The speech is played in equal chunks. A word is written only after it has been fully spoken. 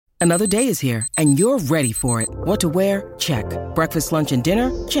Another day is here, and you're ready for it. What to wear? Check. Breakfast, lunch, and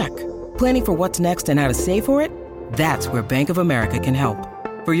dinner? Check. Planning for what's next and how to save for it? That's where Bank of America can help.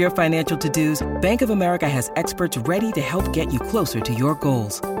 For your financial to-dos, Bank of America has experts ready to help get you closer to your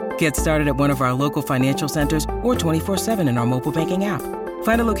goals. Get started at one of our local financial centers or 24/7 in our mobile banking app.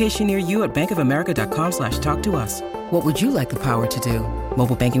 Find a location near you at bankofamerica.com/talktous. What would you like the power to do?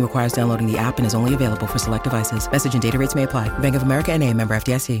 Mobile banking requires downloading the app and is only available for select devices. Message and data rates may apply. Bank of America N.A., member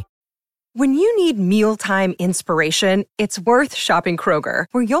FDIC. When you need mealtime inspiration, it's worth shopping Kroger,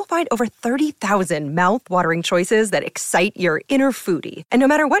 where you'll find over 30,000 mouth-watering choices that excite your inner foodie. And no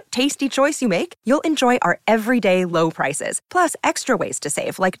matter what tasty choice you make, you'll enjoy our everyday low prices, plus extra ways to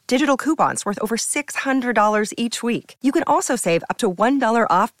save, like digital coupons worth over $600 each week. You can also save up to $1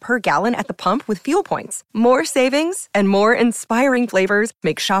 off per gallon at the pump with fuel points. More savings and more inspiring flavors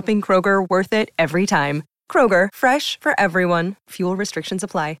make shopping Kroger worth it every time. Kroger, fresh for everyone. Fuel restrictions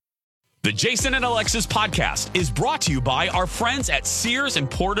apply. The Jason and Alexis podcast is brought to you by our friends at Sears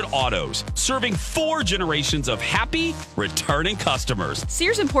Imported Autos, serving 4 generations of happy, returning customers.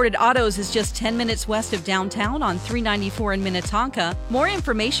 Sears Imported Autos is just 10 minutes west of downtown on 394 in Minnetonka. More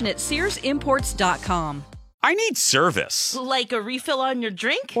information at SearsImports.com. I need service. Like a refill on your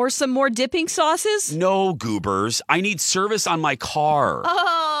drink? Or some more dipping sauces? No, goobers. I need service on my car.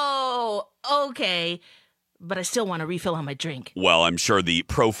 Oh, okay. But I still want a refill on my drink. Well, I'm sure the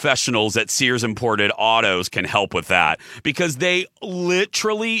professionals at Sears Imported Autos can help with that because they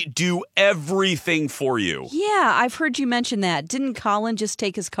literally do everything for you. Yeah, I've heard you mention that. Didn't Colin just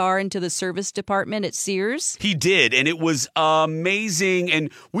take his car into the service department at Sears? He did, and it was amazing.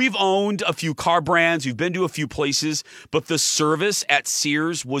 And we've owned a few car brands. We've been to a few places, but the service at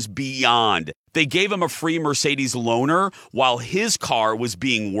Sears was beyond. They gave him a free Mercedes loaner while his car was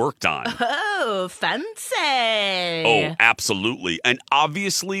being worked on. Oh, fancy. Oh, absolutely. And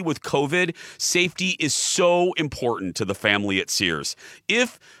obviously with COVID, safety is so important to the family at Sears.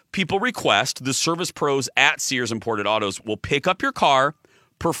 If people request, the service pros at Sears Imported Autos will pick up your car,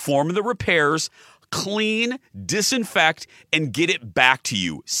 perform the repairs, clean, disinfect, and get it back to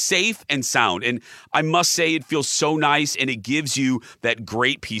you safe and sound. And I must say, it feels so nice, and it gives you that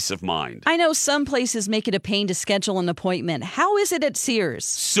great peace of mind. I know some places make it a pain to schedule an appointment. How is it at Sears?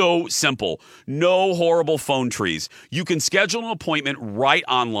 So simple. No horrible phone trees. You can schedule an appointment right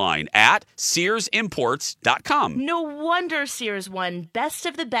online at SearsImports.com. No wonder Sears won Best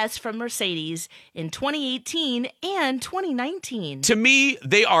of the Best from Mercedes in 2018 and 2019. To me,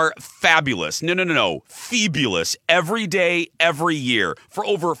 they are fabulous. No. Fabulous. Every day, every year. For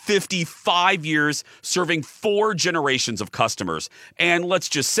over 55 years, serving 4 generations of customers. And let's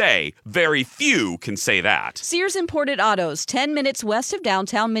just say, very few can say that. Sears Imported Autos, 10 minutes west of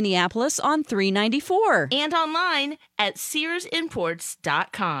downtown Minneapolis on 394. And online at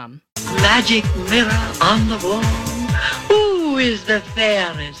SearsImports.com. Magic mirror on the wall. Who is the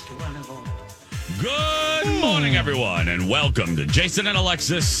fairest one of all? Good morning, everyone, and welcome to Jason and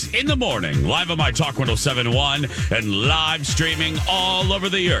Alexis in the morning, live on My Talk 1071 and live streaming all over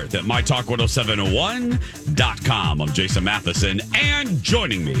the earth at MyTalk1071.com. I'm Jason Matheson, and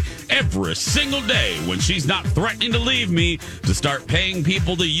joining me every single day when she's not threatening to leave me to start paying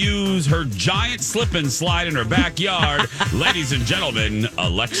people to use her giant slip and slide in her backyard, ladies and gentlemen,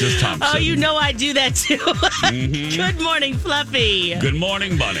 Alexis Thompson. Oh, you know I do that too. Good morning, Fluffy. Good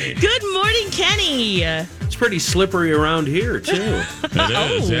morning, Bunny. Good morning, Kenny. It's pretty slippery around here, too.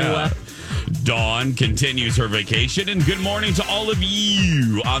 It is, yeah. Dawn continues her vacation, and good morning to all of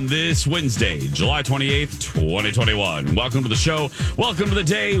you on this Wednesday, July 28th, 2021. Welcome to the show. Welcome to the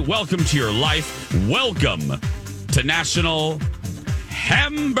day. Welcome to your life. Welcome to National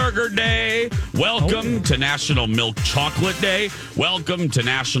Hamburger Day. Welcome to National Milk Chocolate Day. Welcome to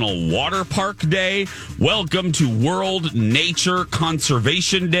National Water Park Day. Welcome to World Nature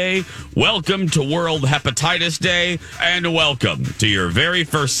Conservation Day. Welcome to World Hepatitis Day. And welcome to your very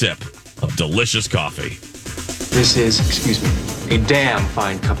first sip of delicious coffee. This is, excuse me, a damn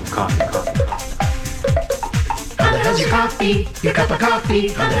fine cup of coffee. How the hell's your coffee? Your cup of coffee.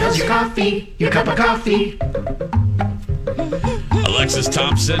 How the hell's your coffee? Your cup of coffee. Alexis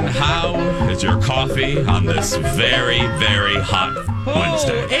Thompson, how is your coffee on this very, very hot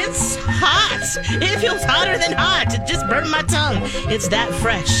Wednesday? It's hot. It feels hotter than hot. It just burned my tongue. It's that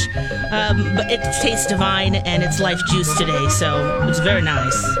fresh. But it tastes divine, and it's life juice today, so it's very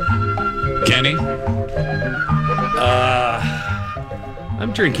nice. Kenny?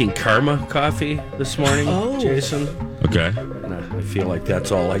 I'm drinking Karma coffee this morning, Jason. Okay. And I feel like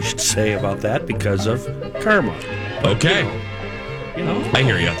that's all I should say about that because of karma. Okay. You know? I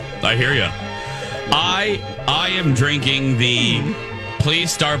hear you. I am drinking the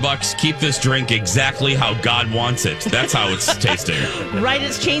please, Starbucks, keep this drink exactly how God wants it. That's how it's tasting. Right,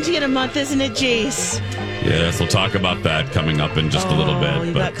 it's changing in a month, isn't it, Jace? Yes, we'll talk about that coming up in just a little bit.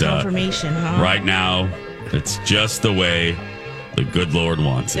 You got confirmation, huh? Right now, it's just the way the good Lord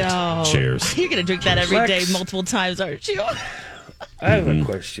wants it. Oh, Cheers. You're going to drink that every day, Lex. multiple times, aren't you? I have a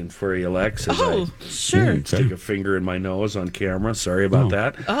question for you, Lex. As Oh, sure. I stick a finger in my nose on camera. Sorry about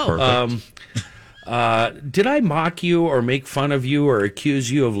that. Oh, Did I mock you or make fun of you or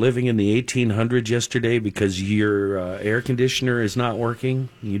accuse you of living in the 1800s yesterday because your air conditioner is not working?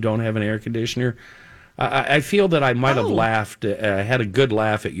 You don't have an air conditioner? I feel that I might have laughed, had a good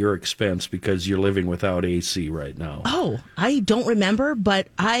laugh at your expense because you're living without AC right now. Oh, I don't remember, but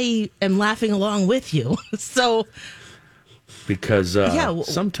I am laughing along with you. So, Because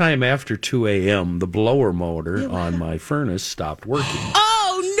sometime after 2 a.m., the blower motor on my furnace stopped working.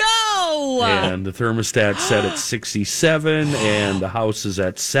 oh no! And the thermostat set at 67, and the house is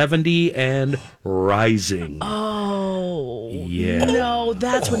at 70 and rising. Oh, Yeah. no,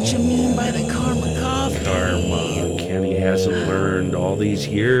 that's what you mean by the karma coffee. Karma. Kenny hasn't learned all these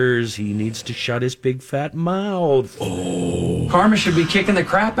years. He needs to shut his big fat mouth. Karma should be kicking the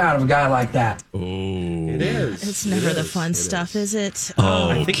crap out of a guy like that. It is. It's never It the is. fun It stuff, is. is it?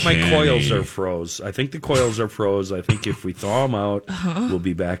 I think my Kenny. coils are froze. I think the coils are froze. I think if we thaw them out, we'll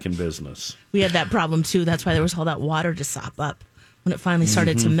be back in business. We had that problem too. That's why there was all that water to sop up when it finally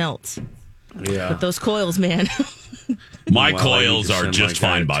started to melt. Yeah. But those coils, man. My Well, I need coils to are send just my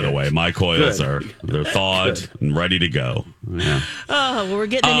guy fine, a by the text. way. My coils Good. they're thawed and ready to go. Yeah. Oh, well, we're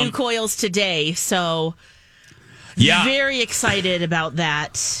getting the new coils today, so Yeah. very excited about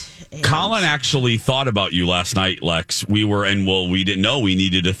that. And Colin actually thought about you last night, Lex. We didn't know we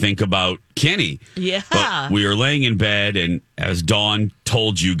needed to think about Kenny. Yeah. But we were laying in bed, and as Dawn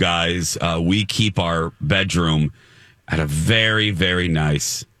told you guys, we keep our bedroom at a very, very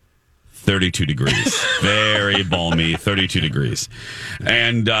nice 32 degrees. Very balmy, 32 degrees.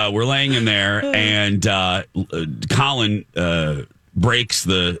 And we're laying in there, and Colin breaks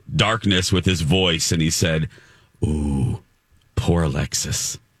the darkness with his voice, and he said, "Ooh, poor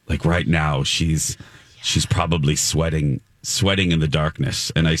Alexis. Like right now, she's probably sweating in the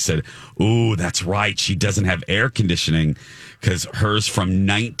darkness." And I said, "Ooh, that's right. She doesn't have air conditioning because hers from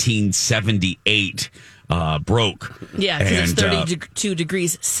 1978 broke." Yeah, because it's And, 32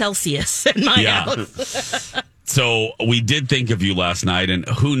 degrees Celsius in my house. So we did think of you last night, and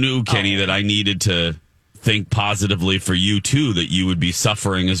who knew, Kenny, that I needed to think positively for you too, that you would be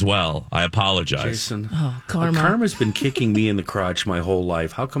suffering as well. I apologize. Jason, karma. Karma's been kicking me in the crotch my whole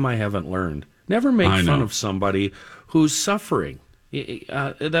life. How come I haven't learned? Never make I fun know. of somebody who's suffering.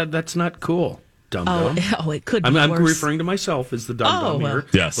 That's not cool. Dum-dum. It could be I'm worse. referring to myself as the dum-dum well. here.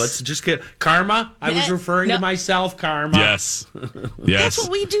 Yes. Let's just get... Karma? I was Yeah, referring no. to myself, Karma. Yes. That's Yes.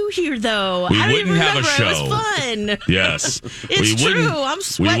 what we do here, though. We I don't wouldn't even have a remember. It show. was fun. Yes. It's true. I'm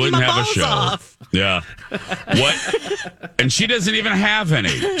sweating my balls off. Yeah. What? And she doesn't even have any.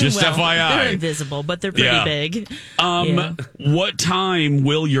 Just Well, They're FYI. invisible, but they're pretty Yeah. big. Yeah. What time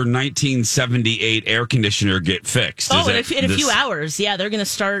will your 1978 air conditioner get fixed? Oh, Is in it a few this- hours. Yeah, they're going to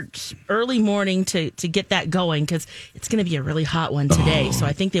start early morning to get that going because it's going to be a really hot one today. Oh. So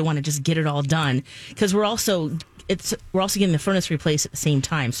I think they want to just get it all done because we're also getting the furnace replaced at the same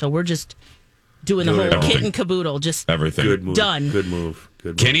time. So we're just doing the Doing whole everything. kit and caboodle. Just Everything. Good move. Done. Good move. Good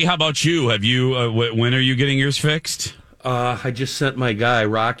move. Kenny, how about you? Have you? When are you getting yours fixed? I just sent my guy,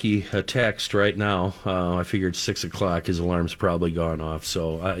 Rocky, a text right now. I figured 6 o'clock, his alarm's probably gone off.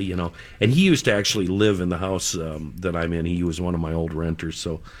 So, and he used to actually live in the house that I'm in. He was one of my old renters,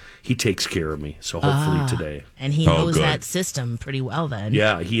 so he takes care of me. So hopefully today. and he Oh, knows good. that system pretty well. Then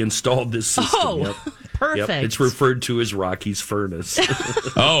Yeah, he installed this system. Oh, Yep. perfect. Yep. It's referred to as Rocky's furnace.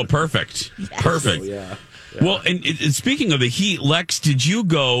 Oh, perfect. Perfect. Yeah. Well, and speaking of the heat, Lex, did you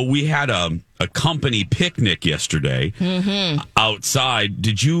go? We had a company picnic yesterday outside.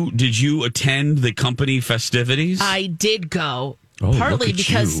 Did you attend the company festivities? I did go. Oh, look partly at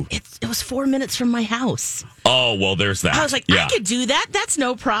because you. it was 4 minutes from my house. Oh, well, there's that. I was like, yeah. I could do that. That's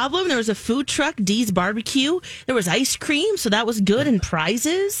no problem. There was a food truck, Dee's Barbecue. There was ice cream, so that was good, and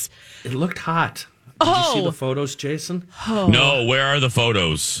prizes. It looked hot. Did you see the photos, Jason? No, where are the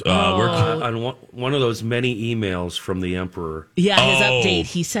photos? On one of those many emails from the Emperor. Yeah, his Oh. update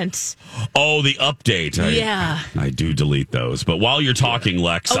he sent. Oh, the update. Yeah. I do delete those. But while you're talking,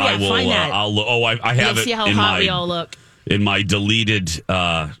 Lex, Oh, yeah, I will. find that. I have You'll it see how in hot my we all look. in my deleted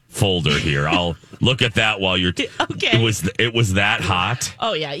folder here. I'll look at that while you're. Okay. It was that hot.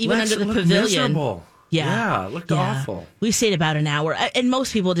 Oh, yeah, even Lex, under it the looked pavilion. miserable. Yeah. It looked Yeah. awful. We stayed about an hour, and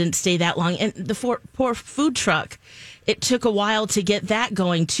most people didn't stay that long. And the poor food truck it took a while to get that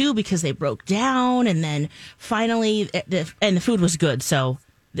going too because they broke down, and then finally, and the food was good. So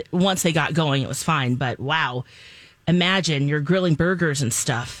once they got going, it was fine. But wow, imagine you're grilling burgers and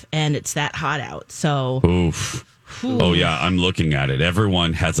stuff, and it's that hot out. So oof. Oh, yeah, I'm looking at it.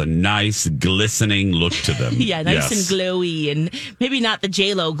 Everyone has a nice, glistening look to them. Yeah, nice and glowy. And maybe not the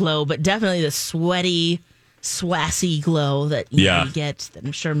J-Lo glow, but definitely the sweaty, swassy glow that you get that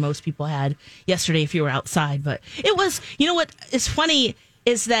I'm sure most people had yesterday if you were outside. But it was, you know what is funny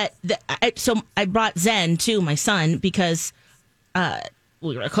is that, I brought Zen, too, my son, because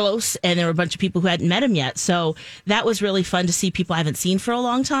we were close, and there were a bunch of people who hadn't met him yet. So that was really fun to see people I haven't seen for a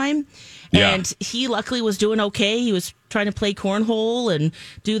long time. Yeah. And he luckily was doing okay. He was trying to play cornhole and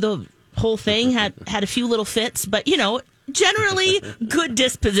do the whole thing, had a few little fits, but, generally good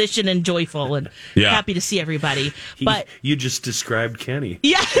disposition and joyful and happy to see everybody. But you just described Kenny.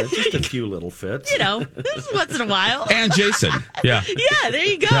 Yeah. Just a few little fits. Once in a while. And Jason. Yeah. Yeah, there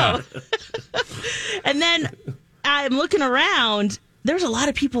you go. Yeah. And then I'm looking around. There's a lot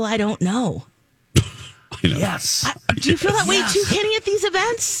of people I don't know. Yes. Do you feel that way too, Kenny, at these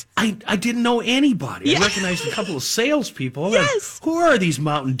events? I didn't know anybody. I recognized a couple of salespeople. Yes. Who are these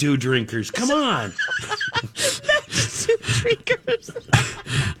Mountain Dew drinkers? Come on. Mountain Dew drinkers.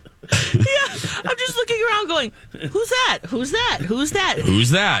 Yeah, I'm just looking around going, who's that? Who's that? Who's that? Who's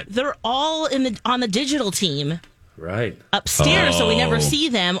that? They're all on the digital team. Right. Upstairs, so we never see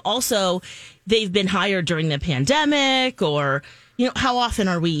them. Also, they've been hired during the pandemic, or, how often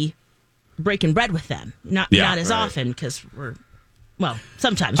are we breaking bread with them? Not as often, because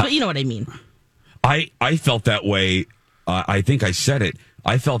sometimes, but you know what I mean. I felt that way. I think I said it.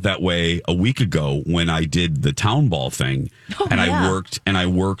 I felt that way a week ago when I did the town ball thing, I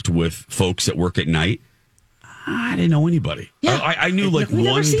worked with folks that work at night. I didn't know anybody. Yeah. I knew like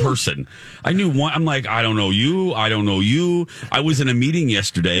one person. I knew one. I'm like, I don't know you. I don't know you. I was in a meeting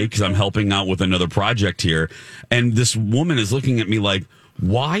yesterday because I'm helping out with another project here, and this woman is looking at me like,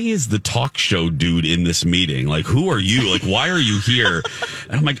 why is the talk show dude in this meeting? Like, who are you? Like, why are you here?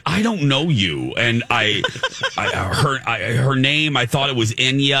 And I'm like, I don't know you. And her name, I thought it was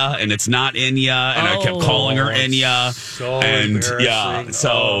Enya, and it's not Enya. And I kept calling her Enya. So embarrassing.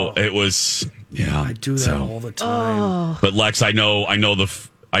 So it was, I do that all the time. But Lex, I know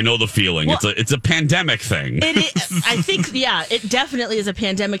the feeling. Well, it's a pandemic thing. It is, I think, it definitely is a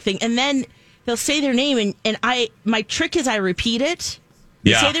pandemic thing. And then they'll say their name, and my trick is I repeat it.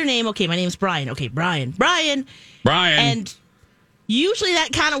 You say their name. Okay, my name's Brian. Okay, Brian. And usually that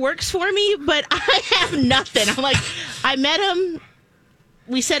kind of works for me, but I have nothing. I'm like, I met him.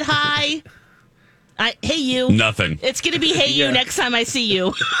 We said hi. Hey, you. Nothing. It's going to be hey, you next time I see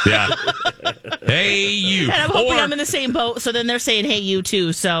you. Yeah. Hey, you. And I'm hoping I'm in the same boat, so then they're saying hey, you,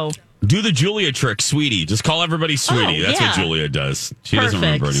 too, so... Do the Julia trick, sweetie. Just call everybody sweetie. That's what Julia does. She doesn't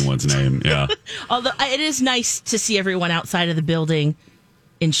remember anyone's name. Yeah. Although it is nice to see everyone outside of the building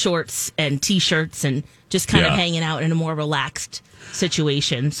in shorts and T-shirts and just kind of hanging out in a more relaxed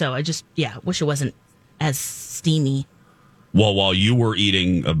situation. So I just, wish it wasn't as steamy. Well, while you were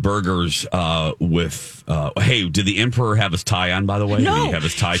eating burgers with, hey, did the Emperor have his tie on, by the way? No. Did he have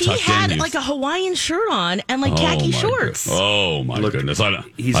his tie tucked in? He had like a Hawaiian shirt on and like khaki shorts. Oh, my goodness. I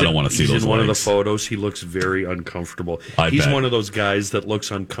don't want to see those He's in legs. one of the photos. He looks very uncomfortable. He's one of those guys that looks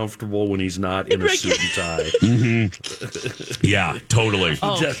uncomfortable when he's not in a suit and tie. Mm-hmm. Yeah, totally.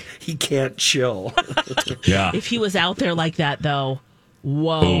 He can't chill. Yeah. If he was out there like that, though,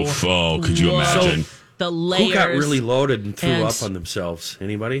 whoa. Oof. Oh, could you imagine? The layers. Who got really loaded and threw up on themselves?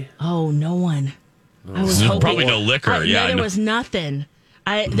 Anybody? Oh, no one. I was hoping. Probably no liquor. There was nothing.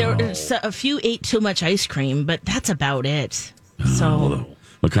 There was a few ate too much ice cream, but that's about it. So.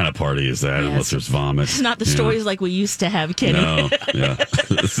 What kind of party is that? Unless there's vomit. It's not the stories like we used to have, Kenny. No,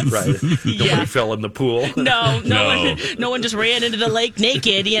 right. Nobody fell in the pool. No one just ran into the lake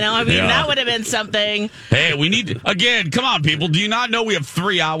naked. That would have been something. Hey, we need come on, people. Do you not know we have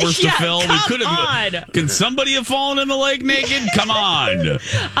 3 hours to fill? We could have. Can somebody have fallen in the lake naked? Come on.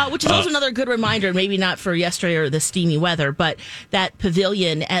 Which is also another good reminder. Maybe not for yesterday or the steamy weather, but that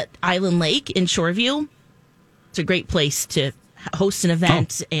pavilion at Island Lake in Shoreview. It's a great place to host an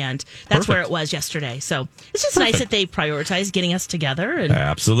event, and that's where it was yesterday. So it's just nice that they prioritize getting us together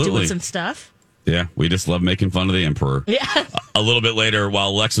and doing some stuff. Yeah, we just love making fun of the Emperor. Yeah. A little bit later,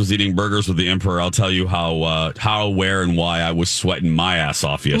 while Lex was eating burgers with the Emperor, I'll tell you how, where, and why I was sweating my ass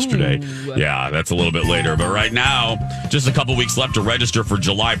off yesterday. Ooh. Yeah, that's a little bit later. But right now, just a couple weeks left to register for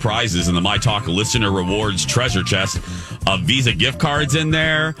July prizes in the My Talk Listener Rewards Treasure Chest. Visa gift cards in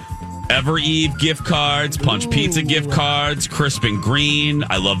there. Ever Eve gift cards, Punch Pizza gift cards, Crisp and Green.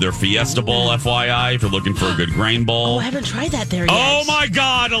 I love their Fiesta Bowl, FYI, if you're looking for a good grain bowl. Oh, I haven't tried that there yet. Oh, my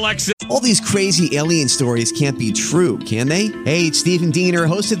God, Alexa. All these crazy alien stories can't be true, can they? Hey, it's Stephen Diener,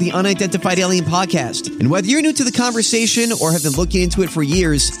 host of the Unidentified Alien Podcast. And whether you're new to the conversation or have been looking into it for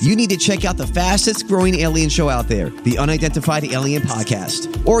years, you need to check out the fastest growing alien show out there, the Unidentified Alien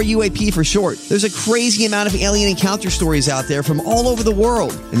Podcast, or UAP for short. There's a crazy amount of alien encounter stories out there from all over the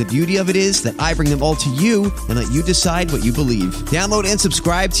world. And the beauty of it is that I bring them all to you and let you decide what you believe. Download and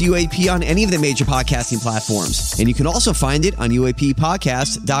subscribe to UAP on any of the major podcasting platforms. And you can also find it on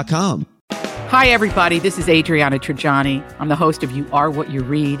UAPpodcast.com. Hi, everybody. This is Adriana Trajani. I'm the host of You Are What You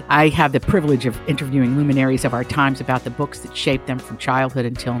Read. I have the privilege of interviewing luminaries of our times about the books that shaped them from childhood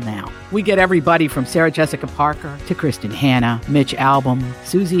until now. We get everybody from Sarah Jessica Parker to Kristen Hanna, Mitch Albom,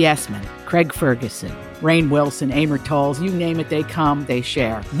 Susie Essman, Craig Ferguson, Rainn Wilson, Amor Tolls, you name it, they come, they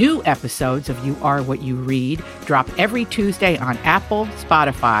share. New episodes of You Are What You Read drop every Tuesday on Apple,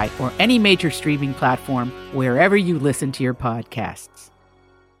 Spotify, or any major streaming platform wherever you listen to your podcasts.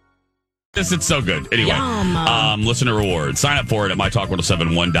 It's so good. Anyway, listener reward. Sign up for it at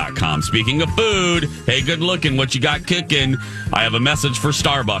mytalk1071.com. Speaking of food, hey, good looking, what you got cooking? I have a message for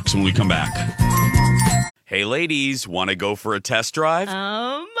Starbucks when we come back. Hey, ladies, want to go for a test drive?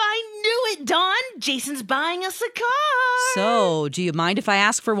 I knew it, Dawn. Jason's buying us a car. So, do you mind if I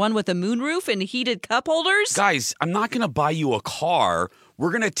ask for one with a moonroof and heated cup holders? Guys, I'm not going to buy you a car.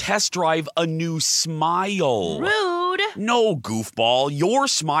 We're going to test drive a new Smile. Rude. No, goofball. Your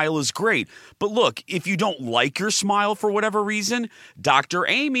Smile is great. But look, if you don't like your Smile for whatever reason, Dr.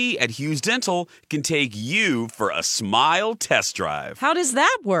 Amy at Hughes Dental can take you for a Smile test drive. How does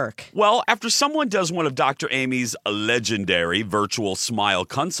that work? Well, after someone does one of Dr. Amy's legendary virtual Smile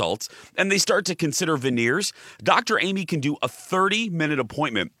consults and they start to consider veneers, Dr. Amy can do a 30-minute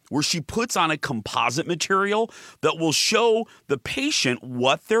appointment where she puts on a composite material that will show the patient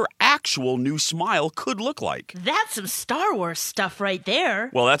what their actual new smile could look like. That's some Star Wars stuff right there.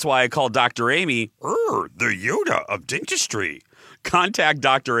 Well, that's why I call Dr. Amy, the Yoda of dentistry. Contact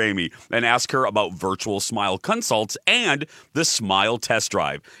Dr. Amy and ask her about virtual smile consults and the Smile test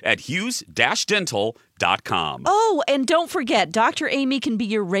drive at hughes-dental.com. Oh, and don't forget, Dr. Amy can be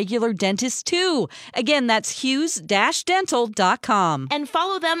your regular dentist too. Again, that's hughes-dental.com. And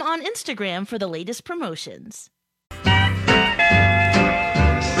follow them on Instagram for the latest promotions. Say,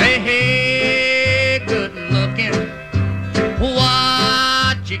 hey, good looking,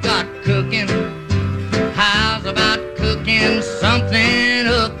 what you got cooking? How's about cooking something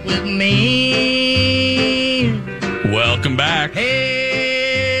up with me? Welcome back.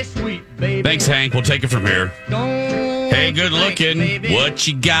 Hey, sweet baby. Thanks, Hank. We'll take it from here. Don't Hey, good think, looking. baby, What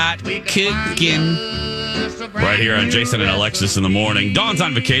you got we can find cooking? us a brand Right here on new Jason and Alexis in the morning. Dawn's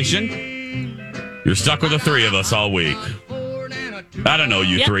on vacation. You're stuck with the three of us all week. I don't know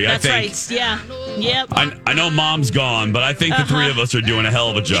you Yep, three. that's I think right. Yeah. Yep. I know Mom's gone, but I think the three of us are doing a hell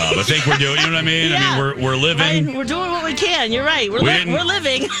of a job. I think we're doing, you know what I mean? Yeah. I mean, we're living. Right, we're doing what we can. You're right. We're didn't-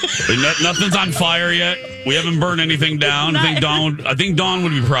 living. Nothing's on fire yet. We haven't burned anything down. I think Dawn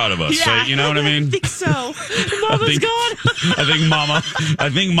would be proud of us. Yeah. You know what I mean? I think so. Mama's gone. I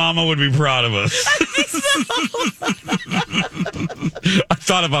think Mama would be proud of us. I think so. I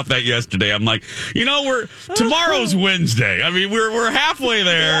thought about that yesterday. I'm like, tomorrow's Wednesday. I mean, we're halfway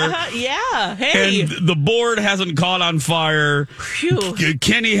there. Yeah. Hey. And the board hasn't caught on fire. Phew.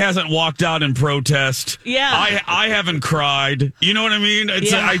 Kenny hasn't walked out in protest. Yeah. I haven't cried. You know what I mean?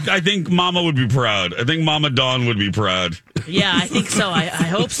 Yeah. I think Mama would be proud. I think Mama Dawn would be proud. Yeah, I think so. I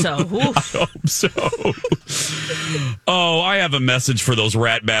hope so. Oof. I hope so. Oh, I have a message for those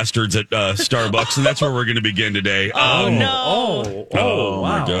rat bastards at Starbucks, and that's where we're going to begin today. No. Oh,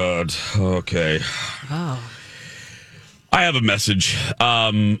 wow. my God. Okay. Oh. I have a message.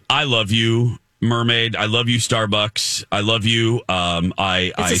 I love you, Mermaid. I love you, Starbucks. I love you.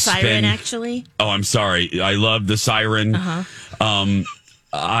 It's a siren, actually. Oh, I'm sorry. I love the siren. Uh-huh.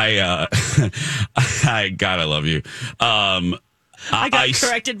 I love you. I got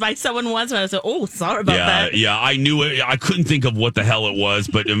corrected by someone once, and I was like, "Oh, sorry about that." Yeah, I knew it. I couldn't think of what the hell it was,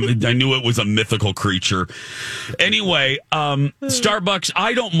 but I knew it was a mythical creature. Anyway, Starbucks,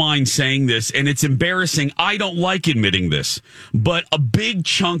 I don't mind saying this, and it's embarrassing. I don't like admitting this, but a big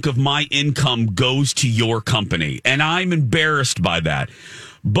chunk of my income goes to your company, and I'm embarrassed by that.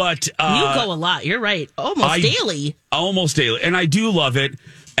 But You go a lot. You're right. Almost daily. Almost daily. And I do love it.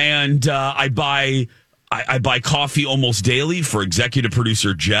 And I buy coffee almost daily for executive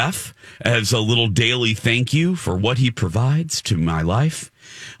producer Jeff as a little daily thank you for what he provides to my life.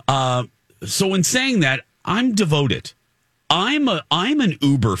 So in saying that, I'm devoted. I'm an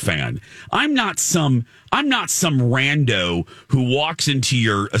Uber fan. I'm not some rando who walks into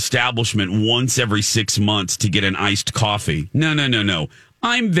your establishment once every 6 months to get an iced coffee. No.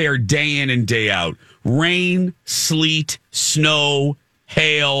 I'm there day in and day out. Rain, sleet, snow,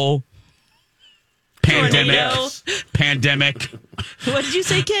 hail, pandemic. What did you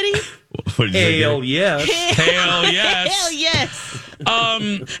say, Kenny? Hail, yes. Hail, yes. Hell yes.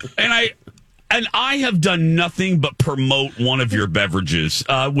 And I have done nothing but promote one of your beverages,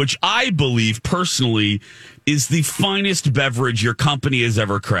 which I believe personally is the finest beverage your company has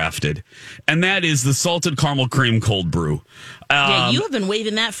ever crafted. And that is the Salted Caramel Cream Cold Brew. You have been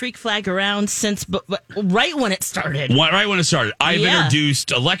waving that freak flag around since right when it started. Right when it started. I've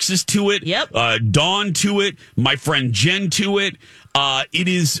introduced Alexis to it, Dawn to it, my friend Jen to it. It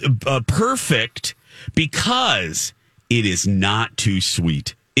is perfect because it is not too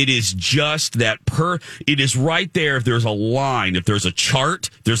sweet. It is just that it is right there. If there's a line, if there's a chart,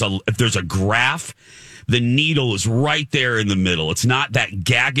 if there's a graph, the needle is right there in the middle. It's not that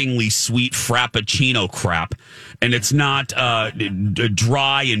gaggingly sweet Frappuccino crap, and it's not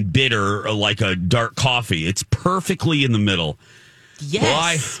dry and bitter like a dark coffee. It's perfectly in the middle.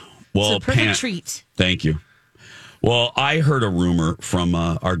 Yes. It's a perfect treat. Thank you. Well, I heard a rumor from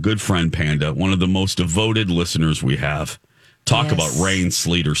our good friend Panda, one of the most devoted listeners we have. Talk about rain,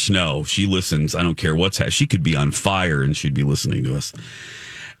 sleet, or snow. She listens. I don't care what's happening. She could be on fire and she'd be listening to us.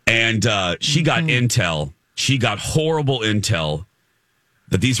 And she got intel. She got horrible intel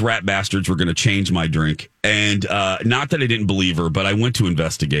that these rat bastards were going to change my drink. And not that I didn't believe her, but I went to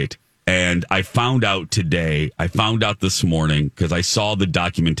investigate. And I found out today. I found out this morning because I saw the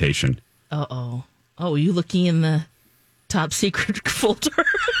documentation. Oh, are you looking in the top secret folder?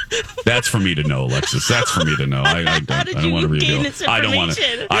 That's for me to know, Alexis. That's for me to know. I don't want to reveal. I don't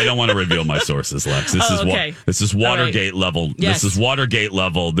want to reveal my sources, Lex. This this is Watergate level. Yes. This is Watergate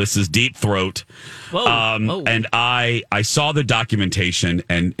level. This is deep throat. Whoa. And I saw the documentation,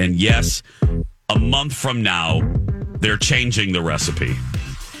 and yes, a month from now, they're changing the recipe,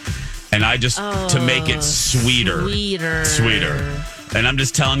 and I just to make it sweeter. And I'm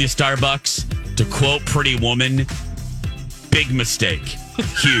just telling you, Starbucks, to quote Pretty Woman, big mistake.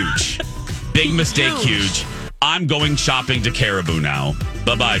 Huge. Big mistake, huge. I'm going shopping to Caribou now.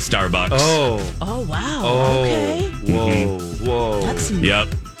 Bye-bye, Starbucks. Oh, wow. Okay. Whoa. That's some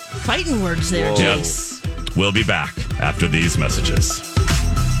fighting words there, Jace. We'll be back after these messages.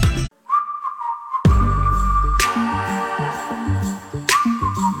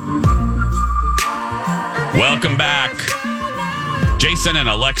 Welcome back. Jason and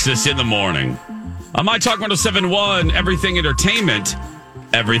Alexis in the morning. On My Talk 107.1, Everything Entertainment,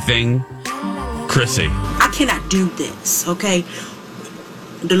 Everything Chrissy. I cannot do this, okay?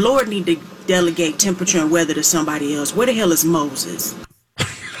 The Lord need to delegate temperature and weather to somebody else. Where the hell is Moses?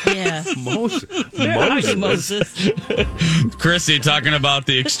 Yeah. Moses. Chrissy talking about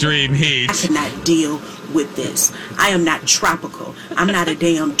the extreme heat. I cannot deal with this. I am not tropical. I'm not a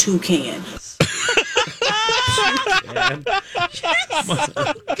damn toucan.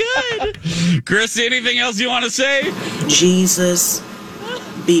 Good. Chrissy, anything else you want to say? Jesus,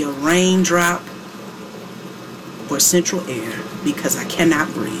 be a raindrop or central air because I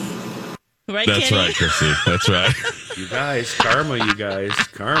cannot breathe. Right, That's Kenny? right, Chrissy. That's right. You guys, karma.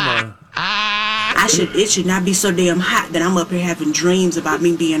 It should not be so damn hot that I'm up here having dreams about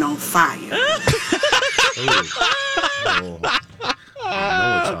me being on fire.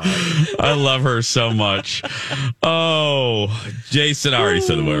 I love her so much. Oh, Jason, I already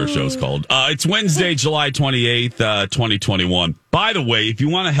said what our show's called. It's Wednesday, July 28th, 2021. By the way, if you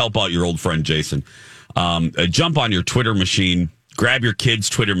want to help out your old friend Jason, jump on your Twitter machine, grab your kid's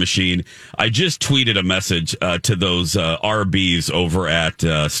Twitter machine. I just tweeted a message to those RBs over at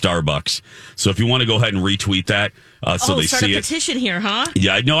Starbucks. So if you want to go ahead and retweet that, so they start see a it. Petition here, huh?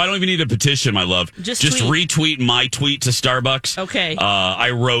 Yeah, no, I don't even need a petition, my love. Just retweet my tweet to Starbucks. Okay. I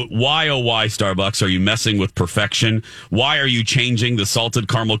wrote, why, oh, why, Starbucks, are you messing with perfection? Why are you changing the Salted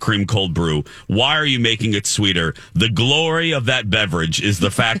Caramel Cream Cold Brew? Why are you making it sweeter? The glory of that beverage is the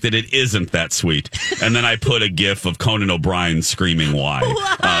fact that it isn't that sweet. And then I put a gif of Conan O'Brien screaming why. With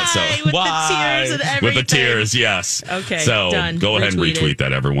the tears and everything. With the tears, yes. Okay, so done. Go ahead and retweet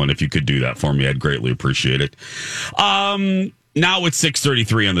that, everyone. If you could do that for me, I'd greatly appreciate it. Now it's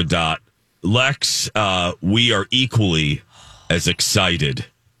 6:33 on the dot. Lex, we are equally as excited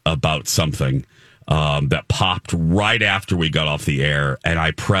about something that popped right after we got off the air, and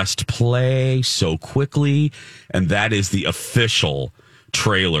I pressed play so quickly, and that is the official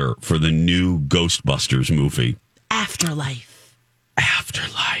trailer for the new Ghostbusters movie. Afterlife.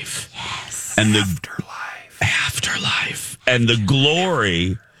 Yes. And Afterlife. And the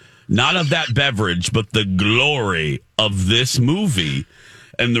glory, not of that beverage, but the glory of this movie.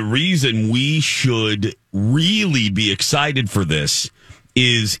 And the reason we should really be excited for this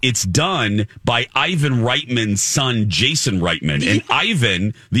is it's done by Ivan Reitman's son, Jason Reitman. And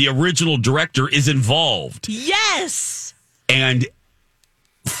Ivan, the original director, is involved. Yes! And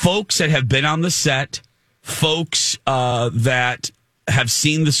folks that have been on the set, folks that have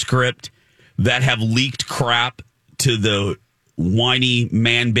seen the script, that have leaked crap to the whiny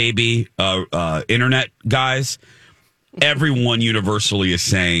man baby internet guys, everyone universally is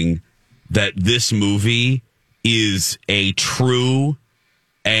saying that this movie is a true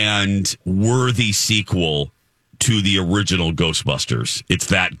and worthy sequel to the original Ghostbusters. It's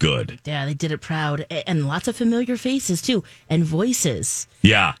that good. Yeah, they did it proud. And lots of familiar faces, too, and voices.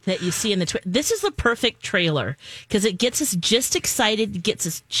 Yeah. That you see in the... This is the perfect trailer, because it gets us just excited, gets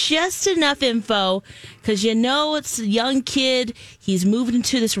us just enough info, because you know it's a young kid, he's moving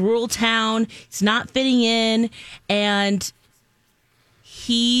into this rural town, he's not fitting in, and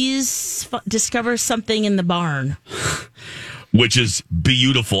discovers something in the barn. Which is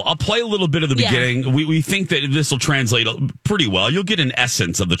beautiful. I'll play a little bit of the beginning. We think that this will translate pretty well. You'll get an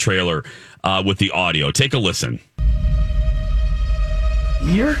essence of the trailer with the audio. Take a listen.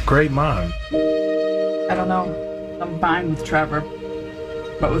 You're a great mom. I don't know. I'm fine with Trevor.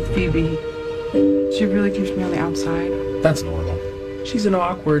 But with Phoebe, she really keeps me on the outside. That's normal. She's an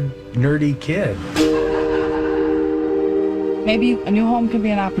awkward, nerdy kid. Maybe a new home could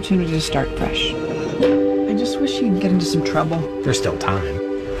be an opportunity to start fresh. I just wish she'd get into some trouble. There's still time.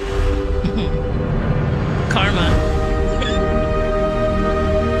 Karma.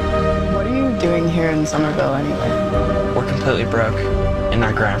 What are you doing here in Somerville anyway? We're completely broke, and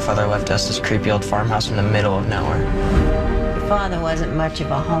our grandfather left us this creepy old farmhouse in the middle of nowhere. Your father wasn't much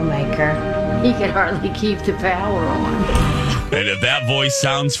of a homemaker. He could hardly keep the power on. And if that voice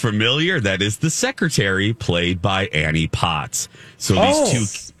sounds familiar, that is the secretary played by Annie Potts.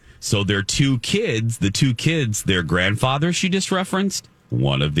 So they're two kids, their grandfather she just referenced,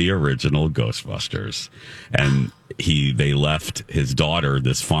 one of the original Ghostbusters. And they left his daughter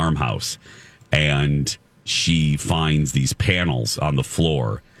this farmhouse, and she finds these panels on the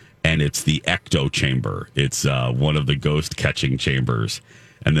floor, and it's the ecto chamber. It's one of the ghost catching chambers.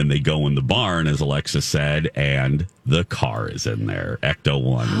 And then they go in the barn, as Alexa said, and the car is in there. Ecto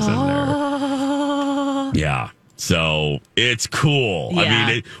 1 is in there. Yeah. So it's cool. Yeah.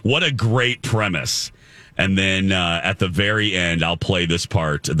 I mean, what a great premise. And then at the very end, I'll play this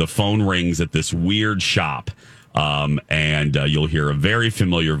part. The phone rings at this weird shop, and you'll hear a very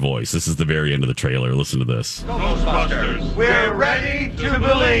familiar voice. This is the very end of the trailer. Listen to this. Ghostbusters, we're ready to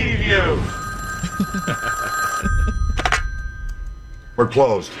believe you. We're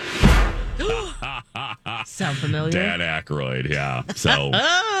closed. Sound familiar? Dan Aykroyd, yeah. So,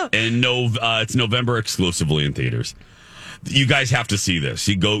 and it's November exclusively in theaters. You guys have to see this.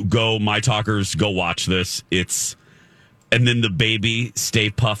 You go, my talkers, go watch this. And then the baby Stay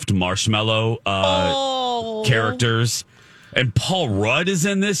Puffed Marshmallow characters, and Paul Rudd is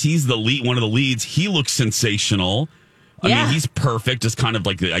in this. He's the lead, one of the leads. He looks sensational. I mean, he's perfect. Just kind of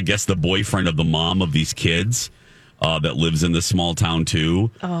like I guess the boyfriend of the mom of these kids that lives in this small town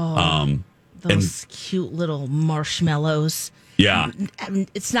too. Those cute little marshmallows. Yeah. I mean,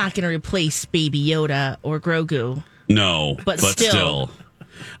 it's not going to replace Baby Yoda or Grogu. No, but still.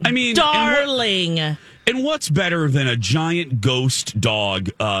 I mean, darling. And what's better than a giant ghost dog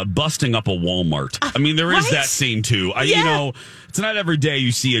busting up a Walmart? I mean, there is that scene too. You know, it's not every day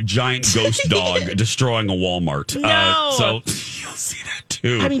you see a giant ghost dog destroying a Walmart. No. So you'll see that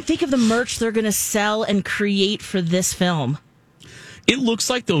too. I mean, think of the merch they're going to sell and create for this film. It looks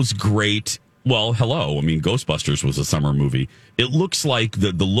like those great. Well, hello. I mean, Ghostbusters was a summer movie. It looks like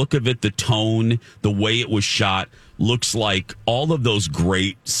the look of it, the tone, the way it was shot, looks like all of those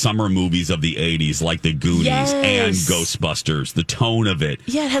great summer movies of the 80s, like The Goonies and Ghostbusters. The tone of it.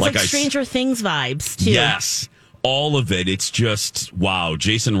 Yeah, it has like Stranger Things vibes, too. Yes, all of it. It's just, wow.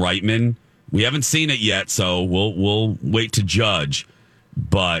 Jason Reitman, we haven't seen it yet, so we'll wait to judge.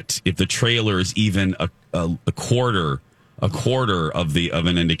 But if the trailer is even a quarter of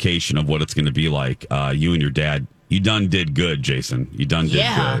an indication of what it's going to be like, you and your dad, you done did good, Jason. You done did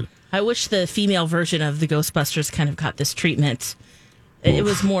good. I wish the female version of the Ghostbusters kind of got this treatment. Oof. It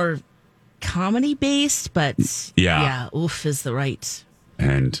was more comedy based, but oof is the right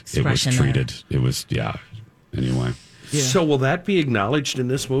and it was treated. There. It was anyway. Yeah. So will that be acknowledged in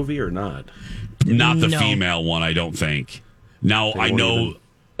this movie or not? Not the female one, I don't think. Now I know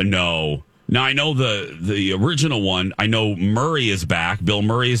no. Now, I know the original one. I know Murray is back. Bill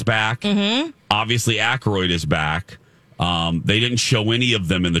Murray is back. Mm-hmm. Obviously, Aykroyd is back. They didn't show any of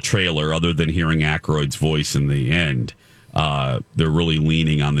them in the trailer other than hearing Aykroyd's voice in the end. They're really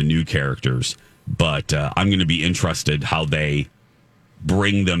leaning on the new characters. But I'm going to be interested how they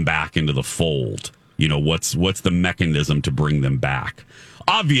bring them back into the fold. You know, what's the mechanism to bring them back?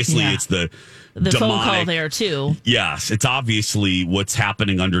 Obviously, it's the demonic, phone call there, too. Yes, it's obviously what's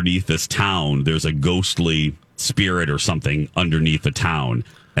happening underneath this town. There's a ghostly spirit or something underneath the town,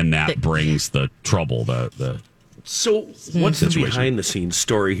 and that brings the trouble, So, what's the behind-the-scenes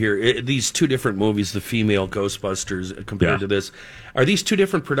story here? These two different movies, the female Ghostbusters compared to this, are these two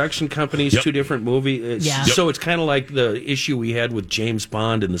different production companies, two different movies? So it's kind of like the issue we had with James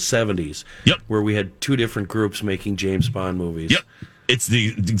Bond in the 70s, where we had two different groups making James Bond movies. Yep. It's the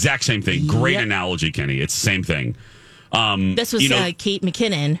exact same thing. Great analogy, Kenny. It's the same thing. This was Kate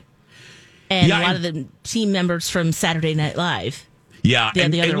McKinnon and a lot of the team members from Saturday Night Live. Yeah,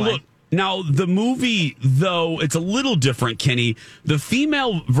 the other one. Look, now, the movie, though, it's a little different, Kenny. The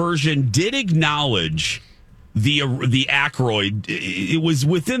female version did acknowledge the Aykroyd. It was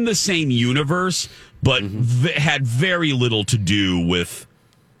within the same universe, but had very little to do with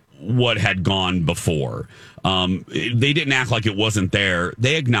what had gone before. They didn't act like it wasn't there.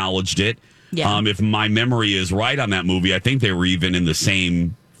 They acknowledged it. Yeah. If my memory is right on that movie, I think they were even in the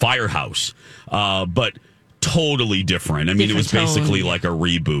same firehouse. But totally different. I mean, it was basically like a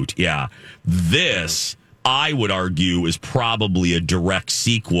reboot. Yeah. This, I would argue, is probably a direct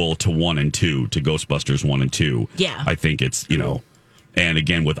sequel to 1 and 2, to Ghostbusters 1 and 2. Yeah. I think it's, and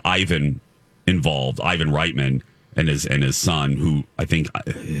again, with Ivan involved, Ivan Reitman and his son, who I think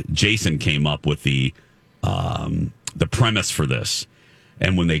Jason came up with the premise for this.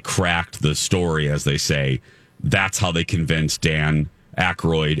 And when they cracked the story, as they say, that's how they convinced Dan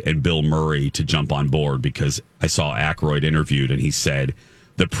Aykroyd and Bill Murray to jump on board, because I saw Aykroyd interviewed and he said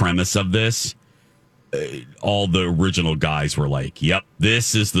the premise of this, all the original guys were like, yep,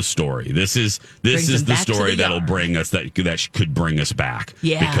 this is the story. This is the story that'll bring us, that could bring us back.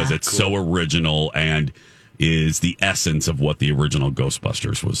 Yeah. Because it's so original and is the essence of what the original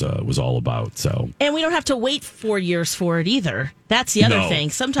Ghostbusters was all about. So, and we don't have to wait 4 years for it either. That's the other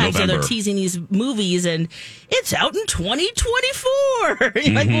thing. Sometimes they're teasing these movies and it's out in 2024.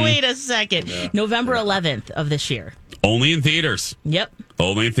 You're like, wait a second. Yeah. November 11th of this year. Only in theaters. Yep.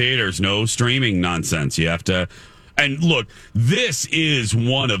 Only in theaters. No streaming nonsense. You have to. And look, this is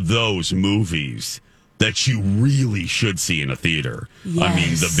one of those movies that you really should see in a theater. Yes. I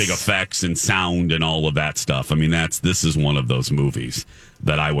mean, the big effects and sound and all of that stuff. I mean, this is one of those movies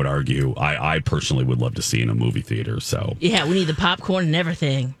that I would argue I personally would love to see in a movie theater. So yeah, we need the popcorn and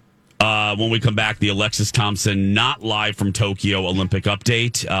everything. When we come back, the Alexis Thompson Not Live from Tokyo Olympic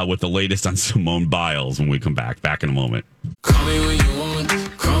update with the latest on Simone Biles when we come back. Back in a moment. Call me when you want,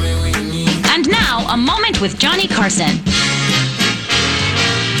 call me when you need. And now, a moment with Johnny Carson.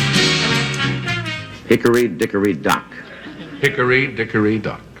 Hickory dickory dock. Hickory dickory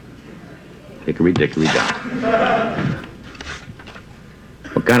dock. Hickory dickory dock.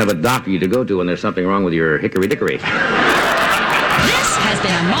 What kind of a dock are you to go to when there's something wrong with your hickory dickory? This has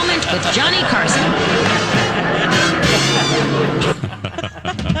been a moment with Johnny Carson.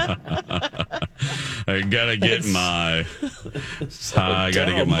 I gotta get my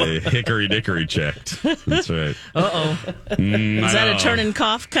hickory dickory checked. That's right. Is that a turn and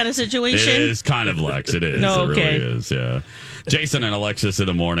cough kind of situation? It is kind of, Lex. It is. No, it okay. really is. Yeah. Jason and Alexis in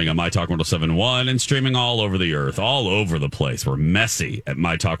the morning on My Talk 1071 and streaming all over the earth, all over the place. We're messy at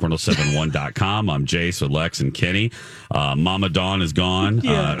MyTalk1071.com. I'm Jace with Lex and Kenny. Mama Dawn is gone.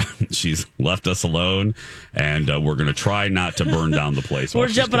 Yeah. She's left us alone, and we're going to try not to burn down the place. We're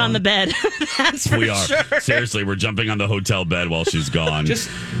jumping on the bed. That's for sure. Seriously, we're jumping on the hotel bed while she's gone.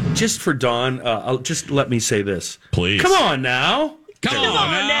 Just for Dawn, just let me say this. Please. Come on now. Come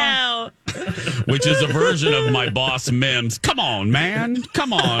on now. Which is a version of my boss Mims. Come on, man.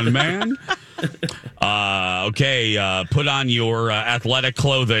 Come on, man. Okay, put on your athletic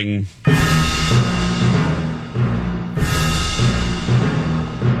clothing.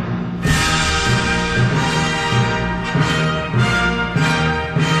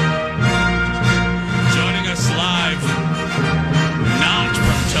 Joining us live, not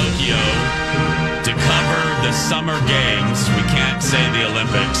from Tokyo, to cover the Summer Games. We can't say the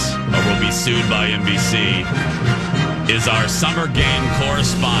Olympics, or we'll be sued by NBC, is our Summer Game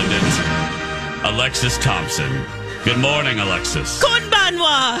correspondent, Alexis Thompson. Good morning, Alexis.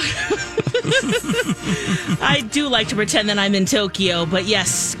 Konbanwa! I do like to pretend that I'm in Tokyo, but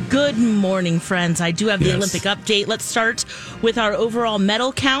yes, good morning, friends. I do have the Olympic update. Let's start with our overall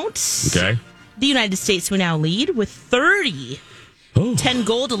medal count. Okay. The United States will now lead with 30 10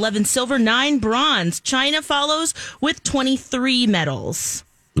 gold, 11 silver, 9 bronze. China follows with 23 medals.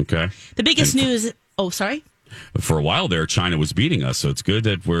 Okay. The biggest news. Sorry. For a while there, China was beating us, so it's good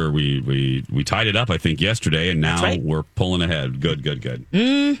that we tied it up, I think, yesterday, and now we're pulling ahead. Good.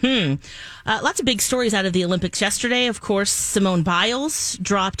 Mm-hmm. Lots of big stories out of the Olympics yesterday. Of course, Simone Biles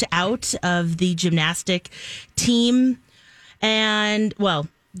dropped out of the gymnastic team and,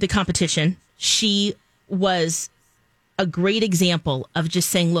 the competition. She was a great example of just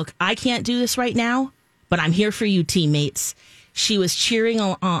saying, look, I can't do this right now, but I'm here for you, teammates. She was cheering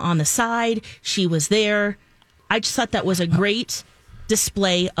on the side. She was there. I just thought that was a great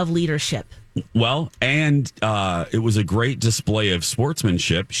display of leadership. Well, and it was a great display of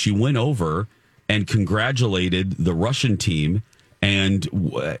sportsmanship. She went over and congratulated the Russian team. And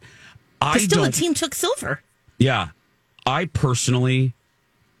the team took silver. Yeah. I personally,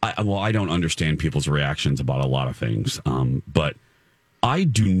 I don't understand people's reactions about a lot of things. But I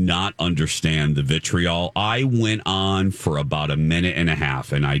do not understand the vitriol. I went on for about a minute and a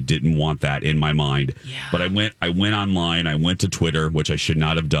half, and I didn't want that in my mind. Yeah. But I went online. I went to Twitter, which I should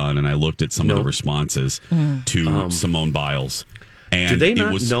not have done, and I looked at some of the responses to Simone Biles. And do they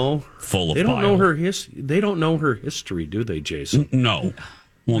not know? Full of they don't bile. know her they don't know her history, do they, Jason? No.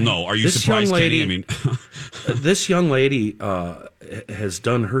 Well, no. Are you surprised, Kenny? I mean, this young lady has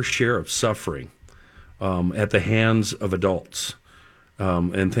done her share of suffering at the hands of adults.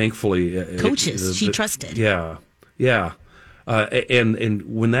 And thankfully, coaches she trusted. Yeah. And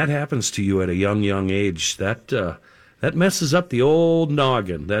when that happens to you at a young age, that messes up the old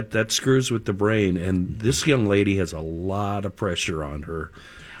noggin. That screws with the brain. And this young lady has a lot of pressure on her,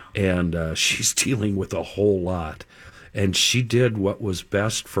 and she's dealing with a whole lot. And she did what was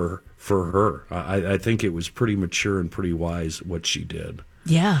best for her. I think it was pretty mature and pretty wise what she did.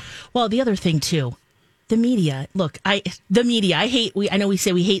 Yeah. Well, the other thing too. The media. Look, I hate. I know we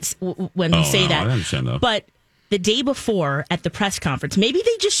say we hate when we say that. I understand that. But the day before at the press conference, maybe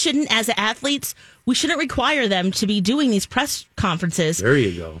they just shouldn't, as athletes, we shouldn't require them to be doing these press conferences. There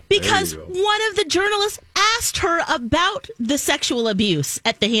you go. Because one of the journalists asked her about the sexual abuse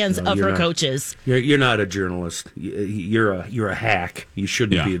at the hands of her coaches. You're not a journalist. You're a hack. You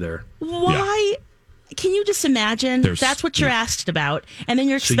shouldn't be there. Why? Yeah. Can you just imagine? That's what you're asked about, and then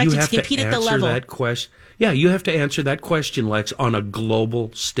you're expected to compete at the level. That question. Yeah, you have to answer that question, Lex, on a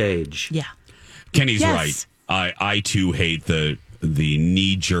global stage. Yeah, Kenny's right. I too hate the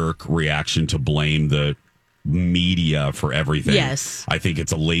knee-jerk reaction to blame the media for everything. Yes, I think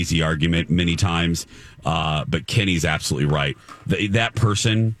it's a lazy argument many times, but Kenny's absolutely right. That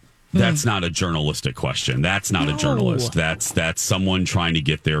person. That's not a journalistic question. That's not a journalist. That's someone trying to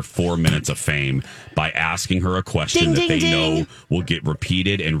get their 4 minutes of fame by asking her a question that they know will get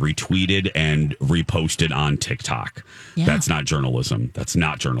repeated and retweeted and reposted on TikTok. Yeah. That's not journalism. That's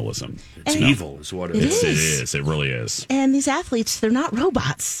not journalism. It's evil is what it is. It is. It really is. And these athletes, they're not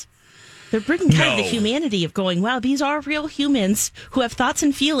robots. They're bringing kind of the humanity of going, wow, these are real humans who have thoughts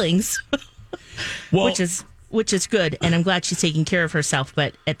and feelings, which is good, and I'm glad she's taking care of herself.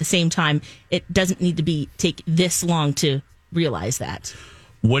 But at the same time, it doesn't need to take this long to realize that.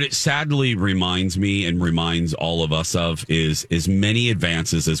 What it sadly reminds me and reminds all of us of is as many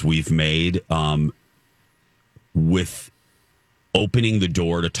advances as we've made with opening the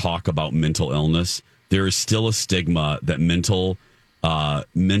door to talk about mental illness. There is still a stigma that mental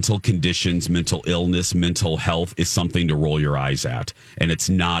conditions, mental illness, mental health is something to roll your eyes at. And it's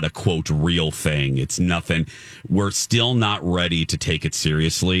not a, quote, real thing. It's nothing. We're still not ready to take it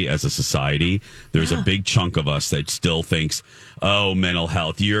seriously as a society. There's a big chunk of us that still thinks, oh, mental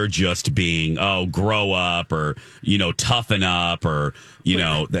health, you're just being, grow up or, toughen up or,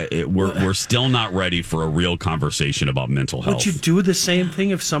 we're still not ready for a real conversation about mental health. Would you do the same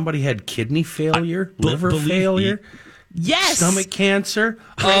thing if somebody had kidney failure, liver failure? Yes. Stomach cancer?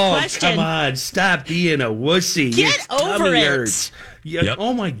 Great question. Come on. Stop being a wussy. Get over it. Yep.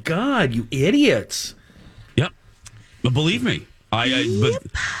 Oh, my God, you idiots. Yep. But believe me, but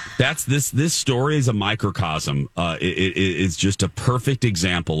that's this story is a microcosm. It's just a perfect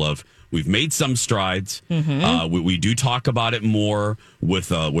example of we've made some strides. Mm-hmm. We do talk about it more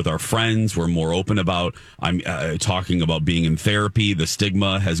with our friends. We're more open about. I'm talking about being in therapy. The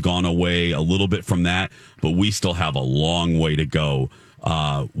stigma has gone away a little bit from that, but we still have a long way to go.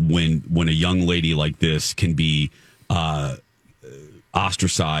 When a young lady like this can be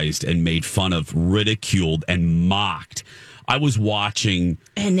ostracized and made fun of, ridiculed, and mocked. I was watching,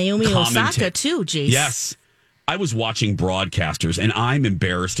 and Naomi Osaka too. Jace. Yes. I was watching broadcasters, and I'm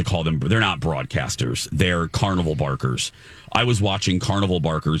embarrassed to call them. They're not broadcasters. They're carnival barkers. I was watching carnival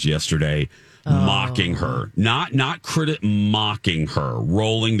barkers yesterday mocking her, not mocking her,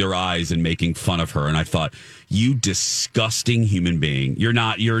 rolling their eyes and making fun of her. And I thought, you disgusting human being, you're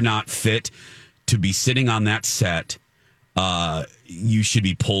not fit to be sitting on that set. You should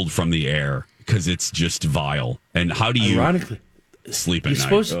be pulled from the air because it's just vile. And how do you ironically sleep at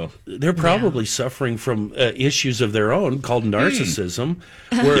night? They're probably suffering from issues of their own called narcissism,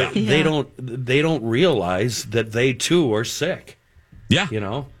 where they don't realize that they too are sick.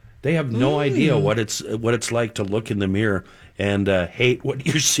 Yeah, they have no idea what it's like to look in the mirror and hate what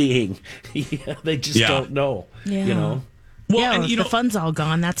you're seeing. They just don't know. Yeah. Well, and the fun's all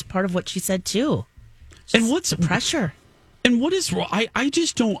gone. That's part of what she said too. And what's the pressure? And what is wrong? I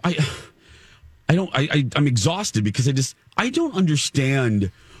just don't. I'm exhausted because I don't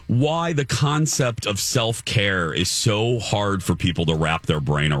understand why the concept of self-care is so hard for people to wrap their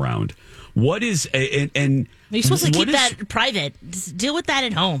brain around. What is and you're supposed to keep that private. Just deal with that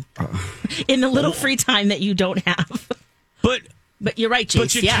at home in the little free time that you don't have. But you're right, Chase.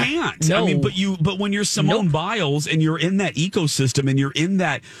 But you can't. No. I mean, but when you're Simone Biles and you're in that ecosystem and you're in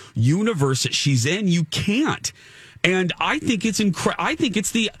that universe that she's in, you can't. And I think it's I think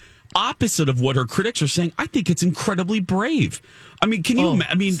it's the opposite of what her critics are saying. I think it's incredibly brave. I mean, can you?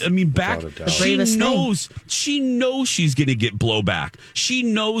 I mean, back. She knows she's going to get blowback. She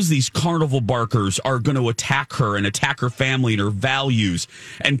knows these carnival barkers are going to attack her and attack her family and her values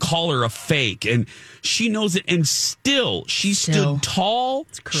and call her a fake. And she knows it. And still, she stood tall.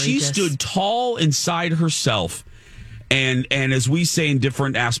 She stood tall inside herself. And as we say in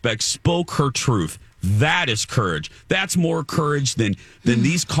different aspects, spoke her truth. That is courage. That's more courage than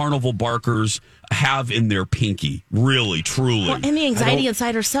these carnival barkers have in their pinky. Really, truly. Well, and the anxiety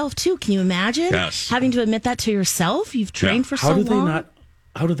inside herself, too. Can you imagine? Yes. Having to admit that to yourself? You've trained for so long.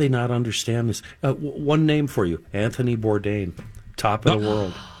 How do they not understand this? One name for you, Anthony Bourdain, top of the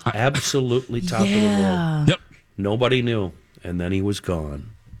world. Absolutely top of the world. Yep. Nobody knew. And then he was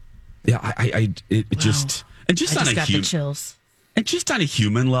gone. Yeah, just on a got the chills. And just on a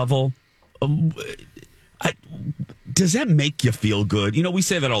human level, does that make you feel good? We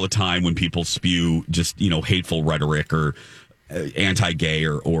say that all the time when people spew just, hateful rhetoric or anti-gay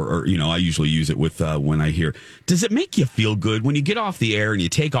or I usually use it with when I hear. Does it make you feel good when you get off the air and you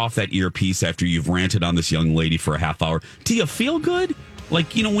take off that earpiece after you've ranted on this young lady for a half hour? Do you feel good?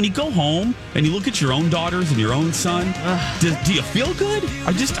 Like, when you go home and you look at your own daughters and your own son, do you feel good?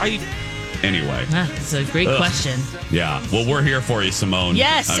 Anyway. That's a great question. Yeah. Well, we're here for you, Simone.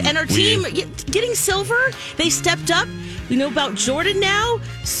 Yes. And our team getting silver. They stepped up. We know about Jordan now.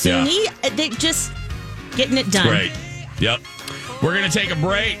 Suni. They just getting it done. Great. Yep. We're going to take a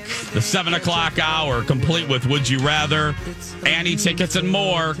break. The 7 o'clock hour, complete with Would You Rather, Annie tickets, and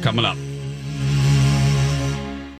more coming up.